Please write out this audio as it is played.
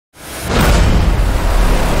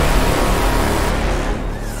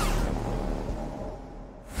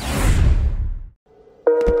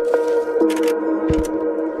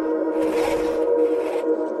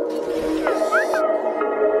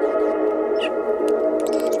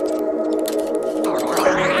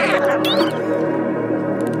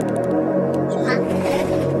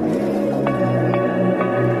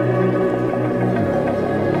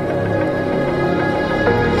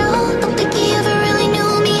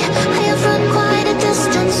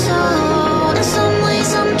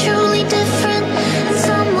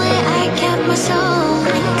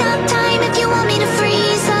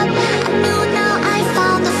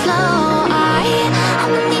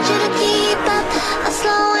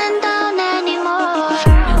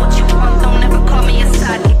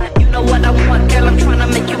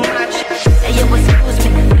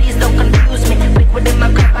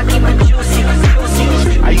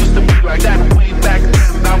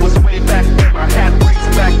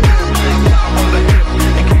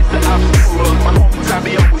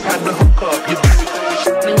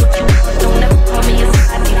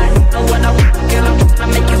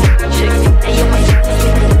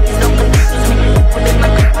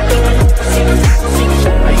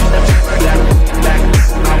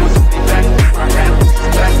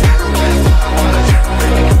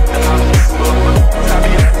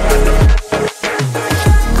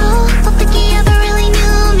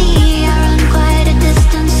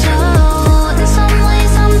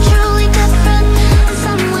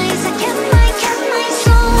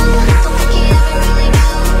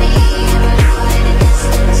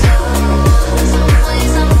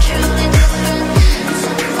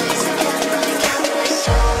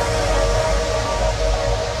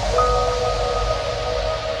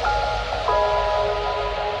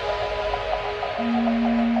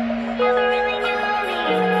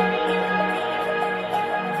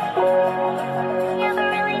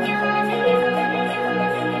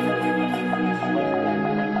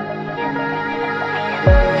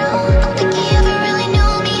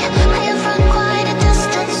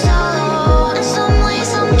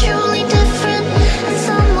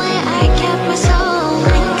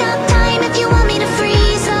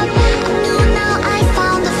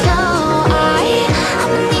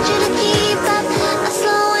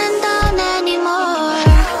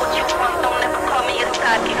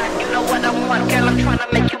sidekick. You know what I want, girl, I'm tryna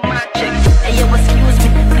make you my chick. Hey yo, excuse me,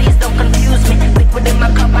 please don't confuse me. Liquid in my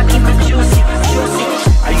cup, I keep it juicy, juicy.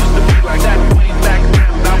 I used to be like that way back then.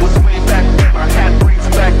 I was way back then. I had braids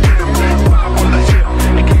back then. That's why I'm on the hip.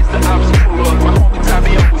 In case the ops pull up, my homie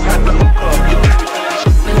Tommy always had the hook up.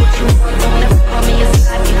 You know what you want, don't never call me a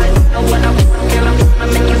sidekick. You know what I want, girl, I'm tryna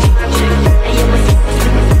make you my chick. Hey yo, excuse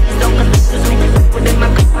me, please don't confuse me. Liquid in my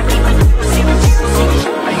cup, I keep it juicy, juicy.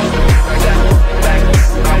 I used to be like that way back then. I was way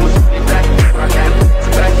back then. I had braids back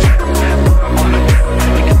then. That's why I'm on the hip.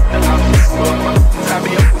 In case the ops pull up, my homie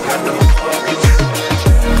Tommy always had the hook up.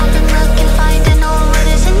 I've been looking, finding all what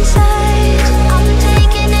is inside. I'm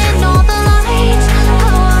taking in all the lights. Oh,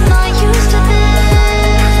 I'm not used to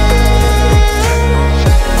this.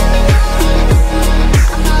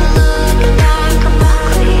 I'm not looking back, I'm not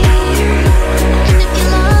clear. And if you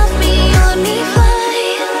love me, you let me fly.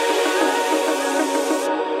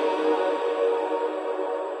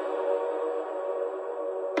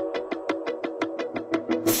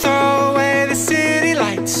 Throw away the city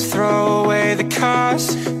lights, throw away the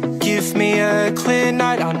cars. Give me a clear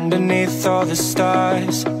night underneath all the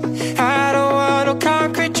stars. I don't want no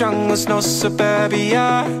concrete jungles, no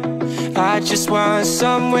suburbia. I just want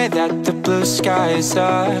somewhere that the blue skies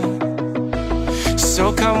are.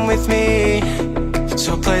 So come with me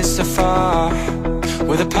to a place so far,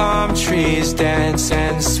 where the palm trees dance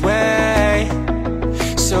and sway.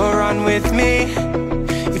 So run with me.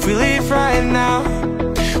 If we leave right now,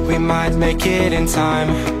 we might make it in time.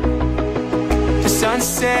 The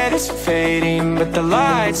sunset is fading, but the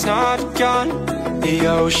light's not gone. The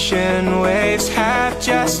ocean waves have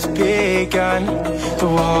just begun. The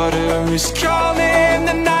water is calling,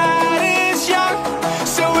 the night is young.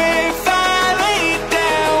 So if I lay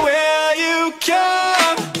down, will you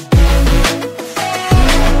come?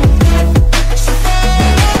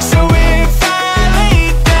 So if I lay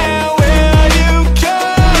down, will you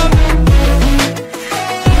come?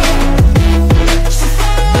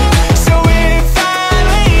 So if I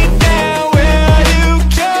lay down, will you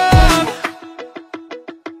come?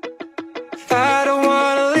 I don't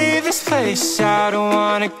wanna leave this place, I don't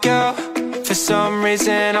wanna go. For some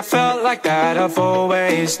reason I felt like that I've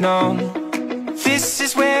always known. This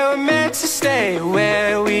is where we're meant to stay,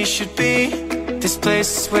 where we should be. This place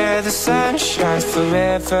is where the sun shines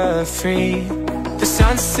forever free. The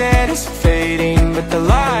sunset is fading, but the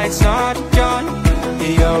light's not gone.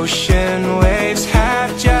 The ocean waves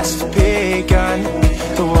have just begun.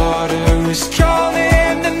 The water is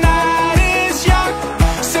calling, the night is young.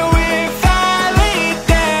 So if I lay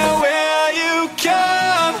down, will you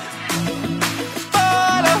come?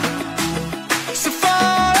 Follow, so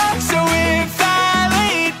follow. So if I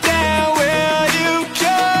lay down, will you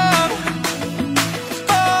come?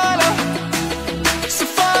 Follow, so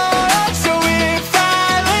follow. So if I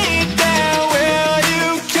lay down, will you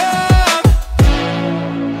come?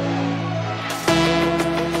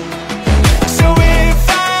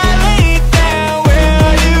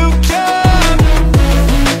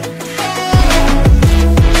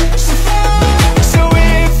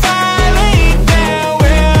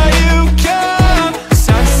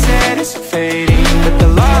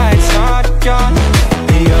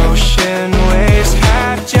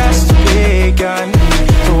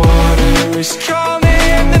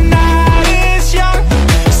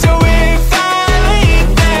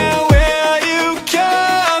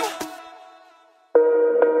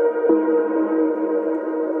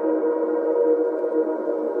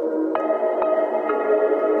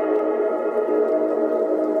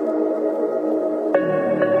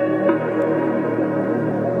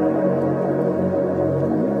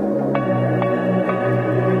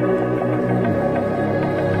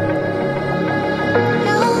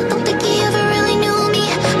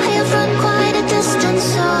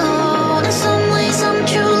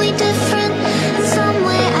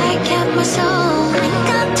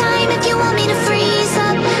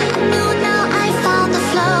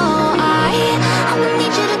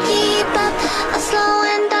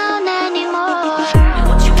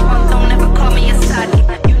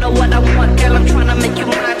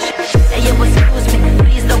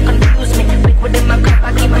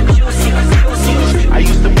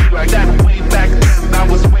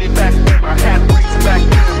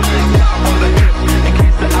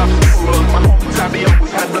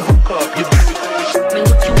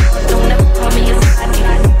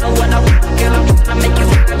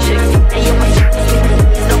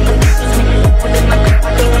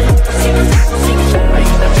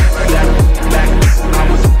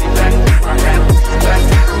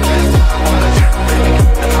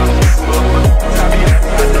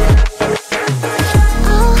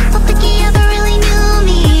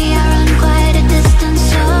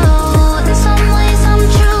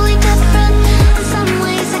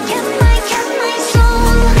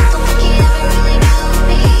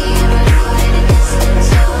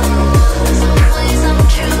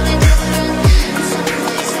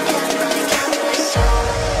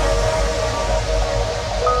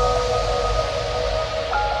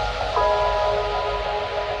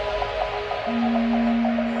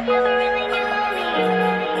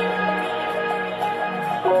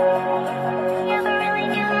 Don't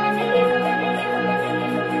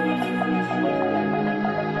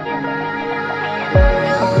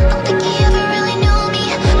think you ever really knew me.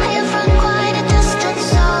 I have run quite a distance,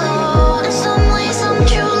 so in some ways I'm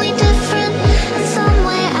truly different. In some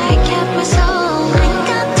way I kept my soul. I ain't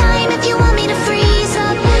got time if you want me to freeze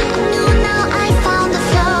up. I know now I found the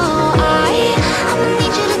flow. I'ma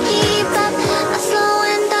need you to keep up, not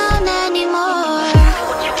slowing down anymore.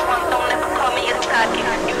 What you want, don't ever call me a target.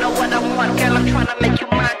 You know what I want, girl, I'm tryna make you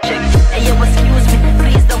my chick. Hey yo, excuse me,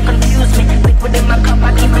 please don't confuse me. Liquid in my cup, I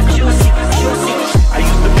keep it juicy, juicy. I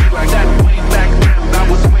used to be like that way back then. I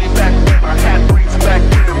was way back then. I had rings back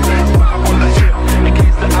then. That's why I'm on the hip. In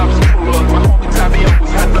case the ops pull up, my homie Tommy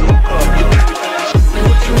always had the hook up. You know Man,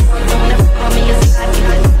 what you want, don't ever call me a target. You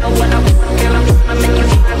know what I want, girl, I'm tryna make you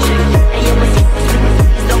my chick. Hey yo, excuse me,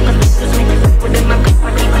 please don't confuse me. Liquid in my cup,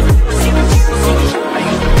 I keep it juicy, juicy.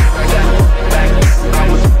 I used to be like that way back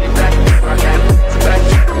then. I was way back then. I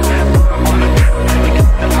had rings back then. That's why I'm on the hip. In case the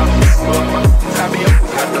ops pull up, my homie Tommy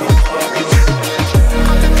always had the hook up. You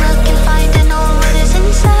know I've been looking, finding all what is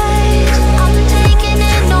inside. I'm taking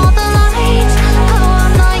in all the lights. Oh,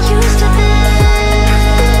 I'm not used to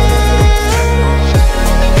this.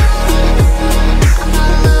 I'm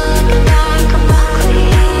not looking back, I'm not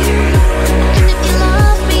clear. And if you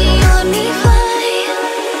love me, you let me fly.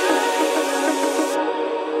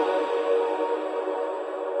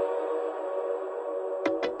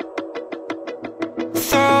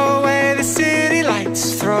 Throw away the city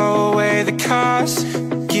lights, throw away the cars.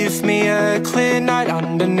 Give me a clear night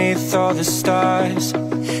underneath all the stars.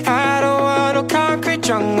 I don't want no concrete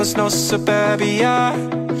jungles, no suburbia.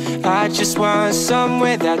 I just want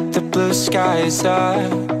somewhere that the blue skies are.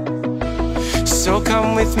 So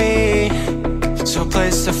come with me to a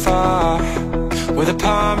place afar, where the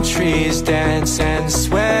palm trees dance and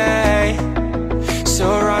sway.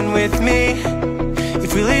 So run with me.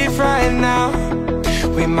 If we leave right now,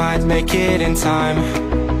 we might make it in time.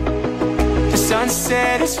 The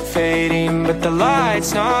sunset is fading, but the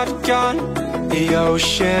light's not gone. The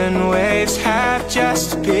ocean waves have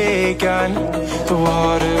just begun. The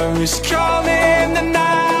water is calling, the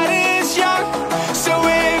night is young. So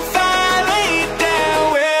if I lay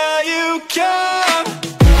down, will you come?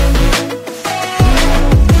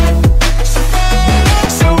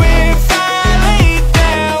 So if I lay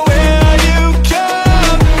down, will you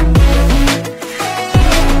come?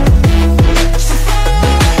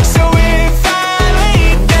 So if I lay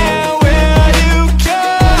down, will you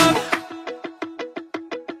come?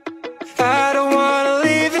 I don't wanna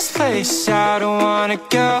leave this place, I don't wanna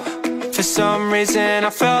go. For some reason I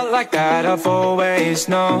felt like that I've always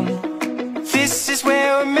known. This is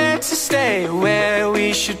where we're meant to stay, where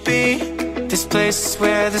we should be. This place is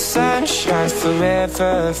where the sun shines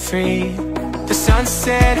forever free. The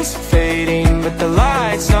sunset is fading, but the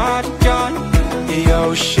light's not gone. The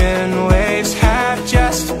ocean waves have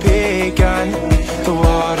just begun. The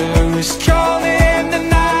water is calling.